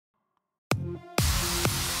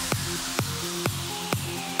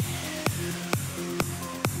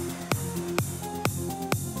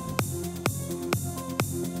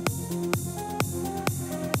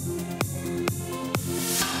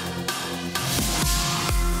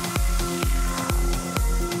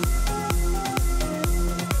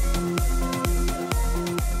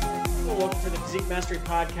Mastery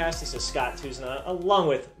Podcast. This is Scott Tousignant along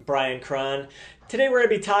with Bryan Krahn. Today we're going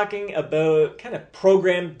to be talking about kind of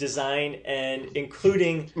program design and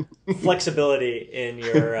including flexibility in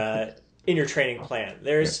your training plan.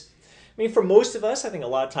 For most of us, I think a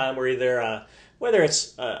lot of time we're either whether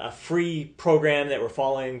it's a free program that we're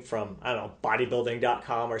following from,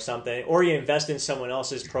 bodybuilding.com or something, or you invest in someone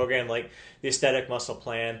else's program like the Aesthetic Muscle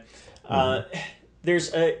Plan.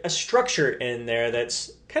 There's a structure in there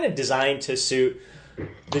that's kind of designed to suit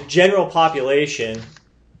the general population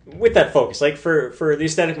with that focus. Like for the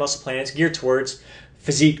Aesthetic Muscle Plan, it's geared towards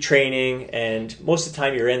physique training, and most of the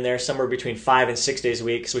time you're in there somewhere between 5 and 6 days a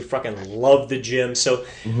week because we fucking love the gym. So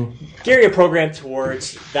gearing a program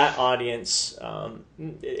towards that audience,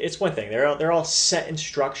 it's one thing. They're all set in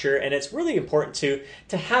structure, and it's really important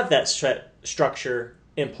to have that structure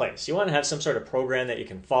in place. You want to have some sort of program that you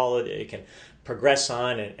can follow, that you can progress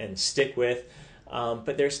on and stick with.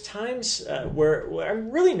 But there's times where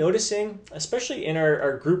I'm really noticing, especially in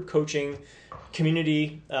our group coaching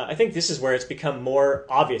community, I think this is where it's become more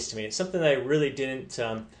obvious to me. It's something that I really didn't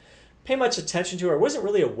pay much attention to, or wasn't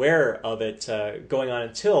really aware of it going on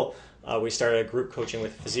until we started group coaching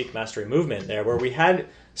with Physique Mastery Movement there, where we had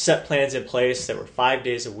set plans in place that were 5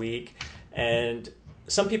 days a week, and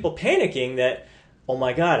some people panicking that, oh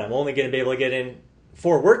my God, I'm only going to be able to get in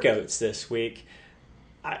 4 workouts this week.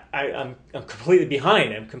 I'm completely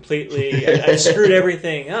behind. I've screwed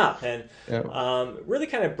everything up, and really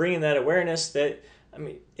kind of bringing that awareness that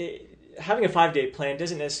having a 5-day plan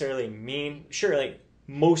doesn't necessarily mean, sure, like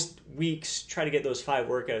most weeks try to get those 5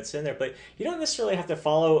 workouts in there, but you don't necessarily have to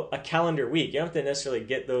follow a calendar week. You don't have to necessarily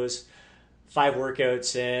get those 5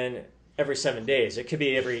 workouts in every 7 days. It could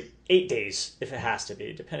be every 8 days if it has to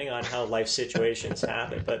be, depending on how life situations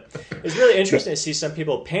happen. But it's really interesting to see some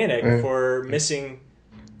people panic for missing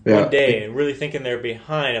one day and really thinking they're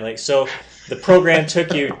behind. I'm like, so the program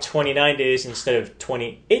took you 29 days instead of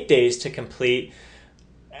 28 days to complete.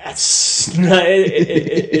 That's not,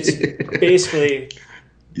 it's basically...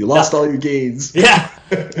 You lost all your gains. Yeah,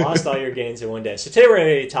 lost all your gains in one day. So today we're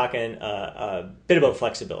going to be talking a bit about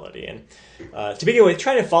flexibility. And to begin with,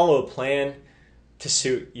 try to follow a plan to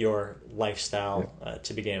suit your lifestyle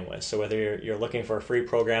to begin with. So whether you're looking for a free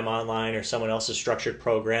program online or someone else's structured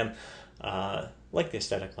program, like the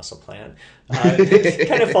Aesthetic Muscle Plan,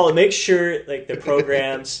 kind of follow, make sure like the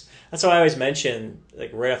programs. That's why I always mention,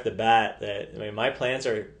 like right off the bat, that my plans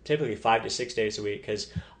are typically 5 to 6 days a week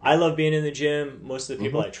because I love being in the gym. Most of the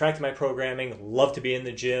people I attract to my programming love to be in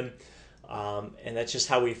the gym, and that's just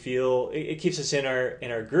how we feel. It keeps us in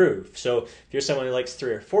our groove. So if you're someone who likes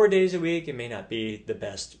 3 or 4 days a week, it may not be the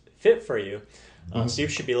best fit for you. So you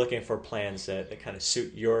should be looking for plans that kind of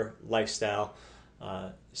suit your lifestyle,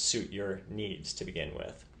 suit your needs to begin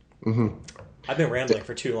with. I've been rambling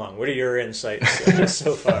for too long. What are your insights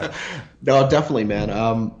so far? No, definitely, man.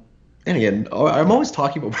 And again, I'm always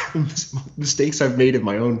talking about mistakes I've made in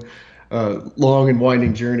my own long and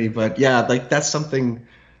winding journey. But yeah, like that's something.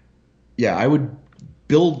 Yeah, I would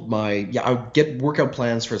build I would get workout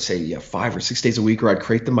plans for say 5 or 6 days a week, or I'd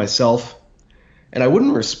create them myself, and I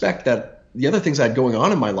wouldn't respect that. The other things I had going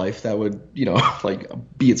on in my life that would, like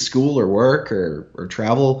be at school or work or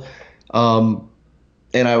travel,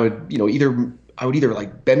 and I would, either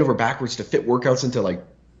like bend over backwards to fit workouts into like,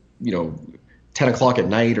 10 o'clock at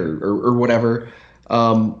night or whatever,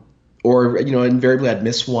 or invariably I'd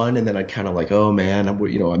miss one, and then I'd kind of like, oh man,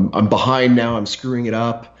 I'm behind now, I'm screwing it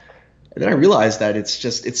up, and then I realized that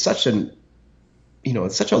it's such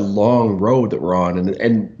a long road that we're on,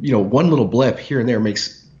 and one little blip here and there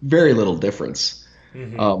makes very little difference.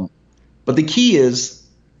 But the key is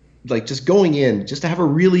like just going in, just to have a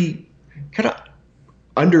really kind of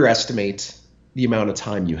underestimate the amount of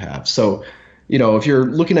time you have. So, if you're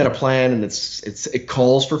looking at a plan and it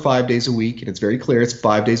calls for 5 days a week, and it's very clear it's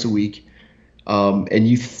 5 days a week, and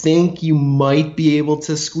you think you might be able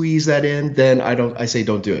to squeeze that in, then I say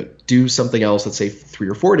don't do it. Do something else, let's say 3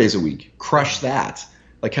 or 4 days a week. Crush that.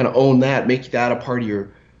 Like kind of own that, make that a part of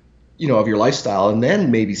your of your lifestyle, and then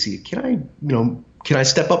maybe see, can I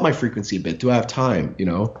step up my frequency a bit? Do I have time?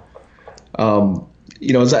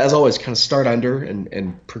 As always, kind of start under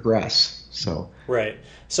and progress. So right.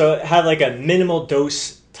 So have like a minimal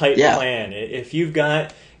dose type plan. If you've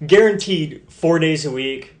got guaranteed 4 days a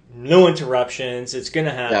week, no interruptions, it's going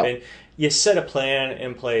to happen. You set a plan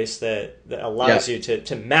in place that allows you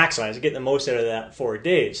to maximize, get the most out of that 4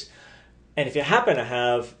 days. And if you happen to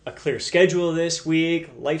have a clear schedule this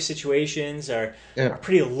week, life situations are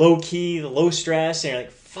pretty low key, low stress, and you're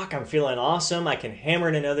like, fuck, I'm feeling awesome, I can hammer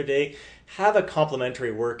it another day, have a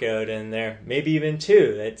complementary workout in there, maybe even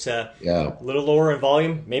two. It's a little lower in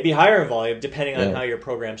volume, maybe higher in volume, depending on how your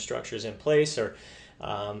program structure is in place, or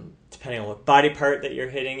depending on what body part that you're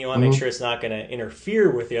hitting. You want to make sure it's not going to interfere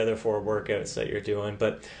with the other 4 workouts that you're doing,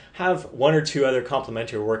 but have 1 or 2 other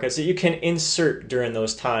complementary workouts that you can insert during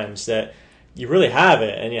those times that you really have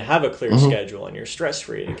it and you have a clear schedule and you're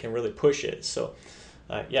stress-free and you can really push it. So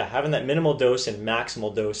having that minimal dose and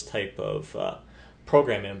maximal dose type of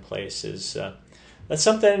program in place is that's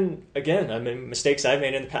something, again, I mean, mistakes I've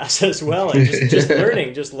made in the past as well, and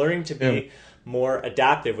just learning to be more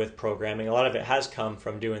adaptive with programming. A lot of it has come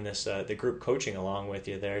from doing this the group coaching along with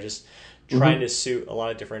you there, just trying to suit a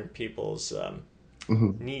lot of different people's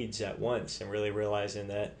needs at once, and really realizing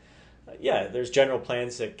that there's general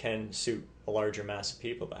plans that can suit a larger mass of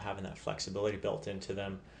people, but having that flexibility built into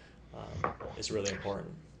them is really important.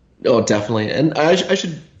 Oh, definitely. And I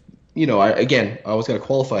should, I always got to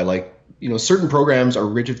qualify, like, certain programs are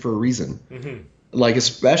rigid for a reason. Like,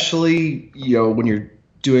 especially, when you're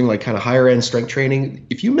doing like kind of higher end strength training,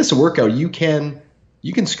 if you miss a workout, you can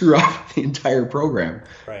screw up the entire program,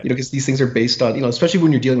 right? Because these things are based on, especially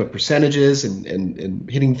when you're dealing with percentages and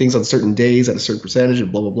hitting things on certain days at a certain percentage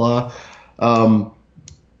and blah, blah, blah.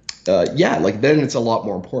 Like then it's a lot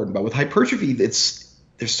more important. But with hypertrophy, there's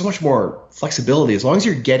so much more flexibility. As long as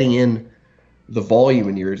you're getting in the volume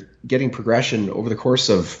and you're getting progression over the course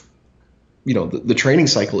of, the training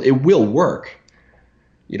cycle, it will work.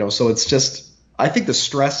 So it's just, I think the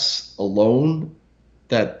stress alone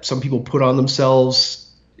that some people put on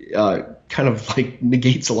themselves kind of like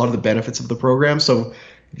negates a lot of the benefits of the program. So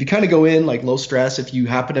if you kind of go in like low stress, if you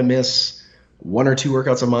happen to miss 1 or 2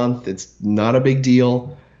 workouts a month, it's not a big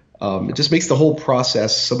deal. It just makes the whole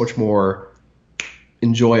process so much more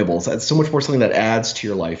enjoyable. It's so much more something that adds to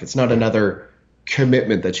your life. It's not another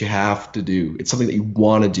commitment that you have to do. It's something that you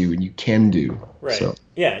want to do and you can do. Right. So.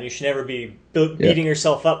 Yeah, and you should never be beating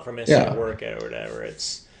yourself up for missing a workout or whatever.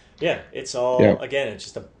 It's all again.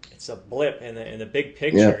 It's a blip in the big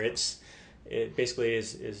picture. It basically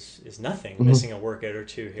is nothing. Missing a workout or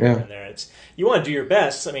 2 here and there. It's, you want to do your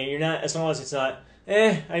best. I mean, you're not, as long as it's not.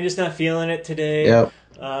 I'm just not feeling it today. Yeah.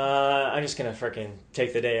 I'm just gonna freaking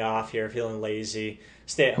take the day off here, feeling lazy.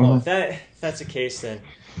 Stay at home. If that's the case, then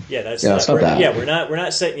we're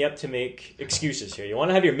not setting you up to make excuses here. You want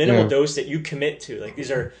to have your minimal dose that you commit to. Like,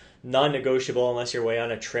 these are non-negotiable unless you're away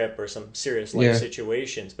on a trip or some serious life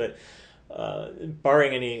situations. But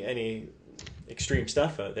barring any extreme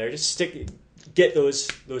stuff out there, just get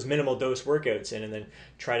those minimal dose workouts in, and then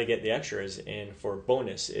try to get the extras in for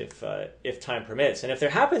bonus if time permits. And if there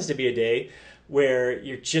happens to be a day where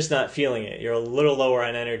you're just not feeling it, you're a little lower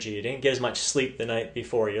on energy, you didn't get as much sleep the night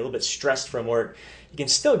before, you're a little bit stressed from work, you can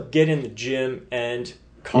still get in the gym and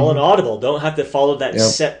call an audible. Don't have to follow that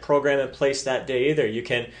set program in place that day either. You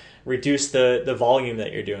can reduce the volume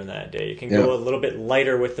that you're doing that day. You can go a little bit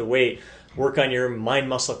lighter with the weight, work on your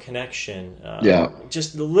mind-muscle connection.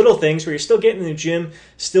 Just the little things where you're still getting in the gym,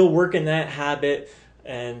 still working that habit,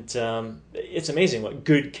 and it's amazing what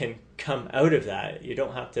good can come out of that. You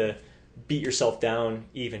don't have to beat yourself down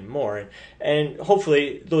even more. And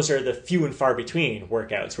hopefully those are the few and far between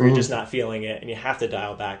workouts where you're just not feeling it and you have to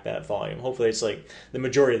dial back that volume. Hopefully it's like the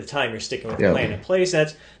majority of the time you're sticking with the plan in place.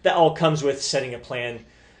 That all comes with setting a plan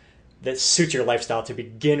that suits your lifestyle to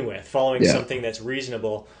begin with, following something that's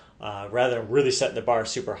reasonable rather than really setting the bar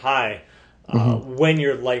super high when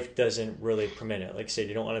your life doesn't really permit it. Like I said,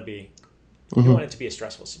 you don't want it to be a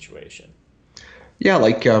stressful situation. Yeah,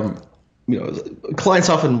 like clients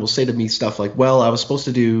often will say to me stuff like, well, I was supposed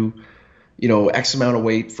to do, X amount of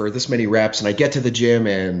weight for this many reps, and I get to the gym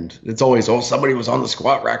and it's always, somebody was on the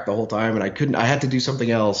squat rack the whole time and I had to do something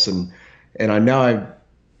else. And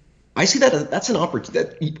I see that's an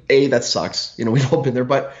opportunity that sucks. We've all been there,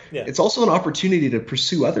 but it's also an opportunity to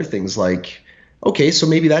pursue other things like, okay, so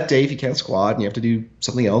maybe that day, if you can't squat and you have to do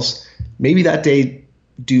something else, maybe that day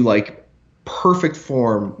do like perfect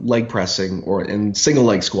form leg pressing and single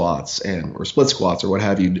leg squats or split squats or what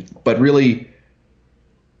have you, but really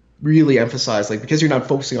emphasize, like, because you're not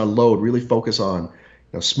focusing on load, really focus on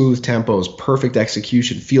smooth tempos, perfect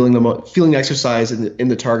execution, feeling the exercise in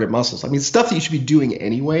the target muscles. I mean, stuff that you should be doing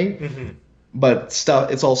anyway, but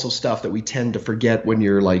it's also stuff that we tend to forget when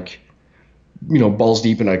you're like, balls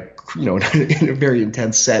deep in a in a very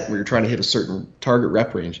intense set where you're trying to hit a certain target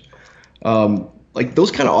rep range. Like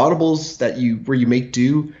those kind of audibles where you make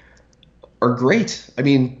do are great. I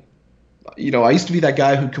mean, I used to be that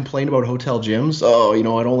guy who complained about hotel gyms. Oh, it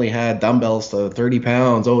only had dumbbells to 30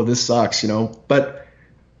 pounds. Oh, this sucks, but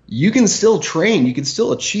you can still train. You can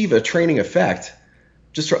still achieve a training effect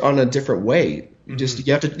just on a different way. You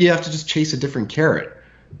have to just chase a different carrot.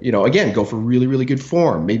 Again, go for really, really good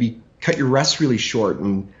form. Maybe cut your rests really short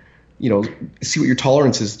and, see what your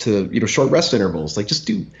tolerance is to, short rest intervals. Like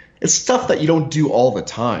it's stuff that you don't do all the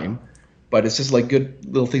time, but it's just like good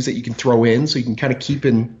little things that you can throw in so you can kind of keep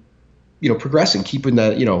in, progressing, keeping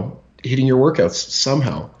that, hitting your workouts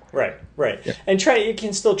somehow. Right. Yeah. And you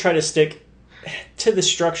can still try to stick to the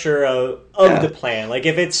structure of the plan. Like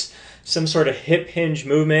if it's some sort of hip hinge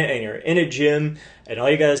movement and you're in a gym and all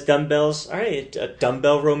you got is dumbbells, all right, a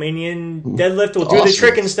dumbbell Romanian deadlift will do the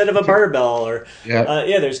trick instead of a barbell. Or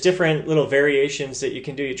there's different little variations that you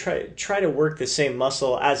can do. You try to work the same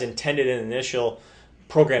muscle as intended in initial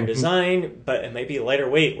program design, but it might be lighter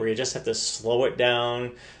weight where you just have to slow it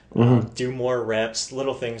down, do more reps,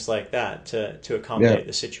 little things like that to accommodate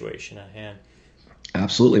the situation at hand.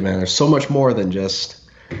 Absolutely, man. There's so much more than just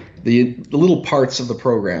the little parts of the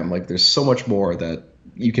program. Like there's so much more that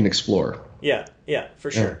you can explore. Yeah,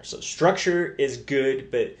 for sure. So structure is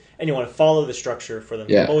good, and you want to follow the structure for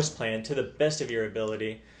the most plan to the best of your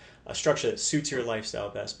ability, a structure that suits your lifestyle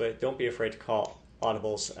best, but don't be afraid to call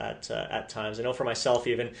audibles at times. I know for myself,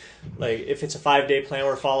 even like if it's a 5-day plan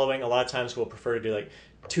we're following, a lot of times we'll prefer to do like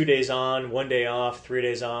 2 days on, 1 day off, 3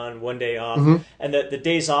 days on, 1 day off. And the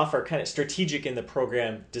days off are kind of strategic in the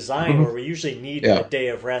program design where we usually need a day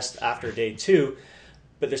of rest after day 2.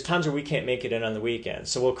 But there's times where we can't make it in on the weekend.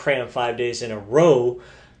 So we'll cram 5 days in a row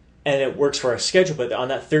and it works for our schedule. But on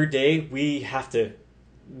that 3rd day, we have to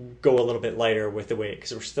go a little bit lighter with the weight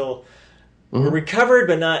because we're still we're recovered,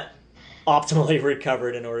 but not optimally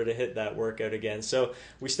recovered in order to hit that workout again. So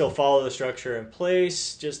we still follow the structure in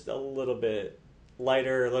place, just a little bit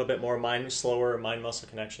lighter, a little bit more slower mind-muscle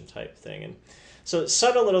connection type thing. And so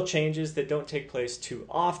subtle little changes that don't take place too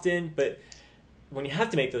often, but when you have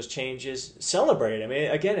to make those changes, celebrate. I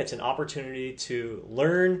mean, again, it's an opportunity to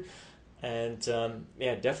learn, and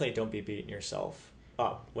definitely don't be beating yourself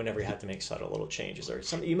up whenever you have to make subtle little changes, or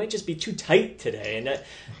something. You might just be too tight today, and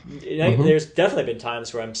there's definitely been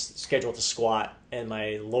times where I'm scheduled to squat and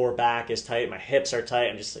my lower back is tight, my hips are tight.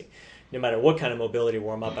 I'm just like, no matter what kind of mobility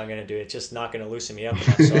warm up I'm going to do, it's just not going to loosen me up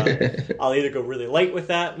enough. So I'll either go really light with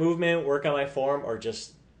that movement, work on my form, or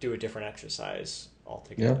just do a different exercise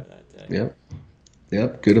altogether that day.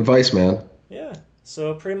 Yep. Good advice, man. Yeah.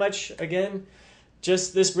 So pretty much, again,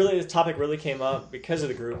 just the topic really came up because of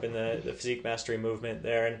the group and the Physique Mastery Movement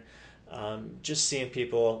there, and just seeing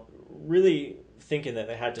people really thinking that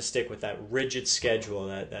they had to stick with that rigid schedule,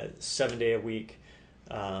 that 7-day a week,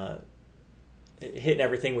 hitting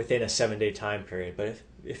everything within a 7-day time period. But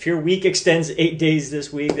if your week extends 8 days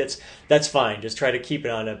this week, that's fine. Just try to keep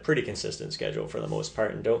it on a pretty consistent schedule for the most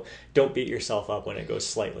part, and don't beat yourself up when it goes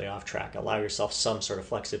slightly off track. Allow yourself some sort of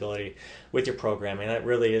flexibility with your programming. That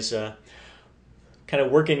really is kind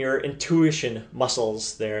of working your intuition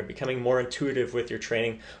muscles there, becoming more intuitive with your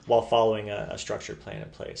training while following a structured plan in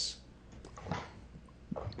place.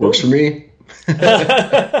 Works for me.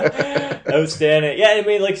 Outstanding. Yeah, I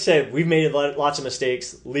mean, like I said, we've made lots of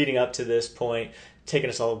mistakes leading up to this point, taken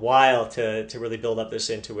us a while to really build up this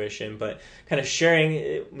intuition, but kind of sharing,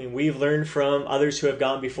 I mean, we've learned from others who have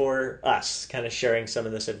gone before us, kind of sharing some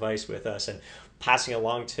of this advice with us and passing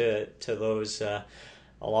along to those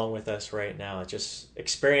along with us right now. Just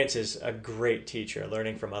experience is a great teacher.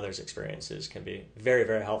 Learning from others' experiences can be very,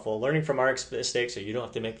 very helpful. Learning from our mistakes so you don't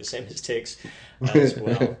have to make the same mistakes as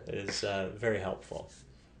well is very helpful.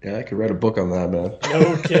 Yeah, I could write a book on that, man.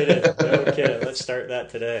 No kidding. Let's start that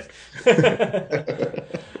today.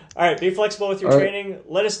 All right, be flexible with your training.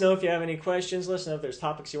 Let us know if you have any questions. Let us know if there's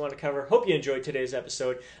topics you want to cover. Hope you enjoyed today's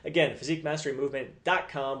episode. Again,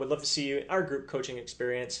 PhysiqueMasteryMovement.com. Would love to see you in our group coaching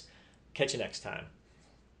experience. Catch you next time.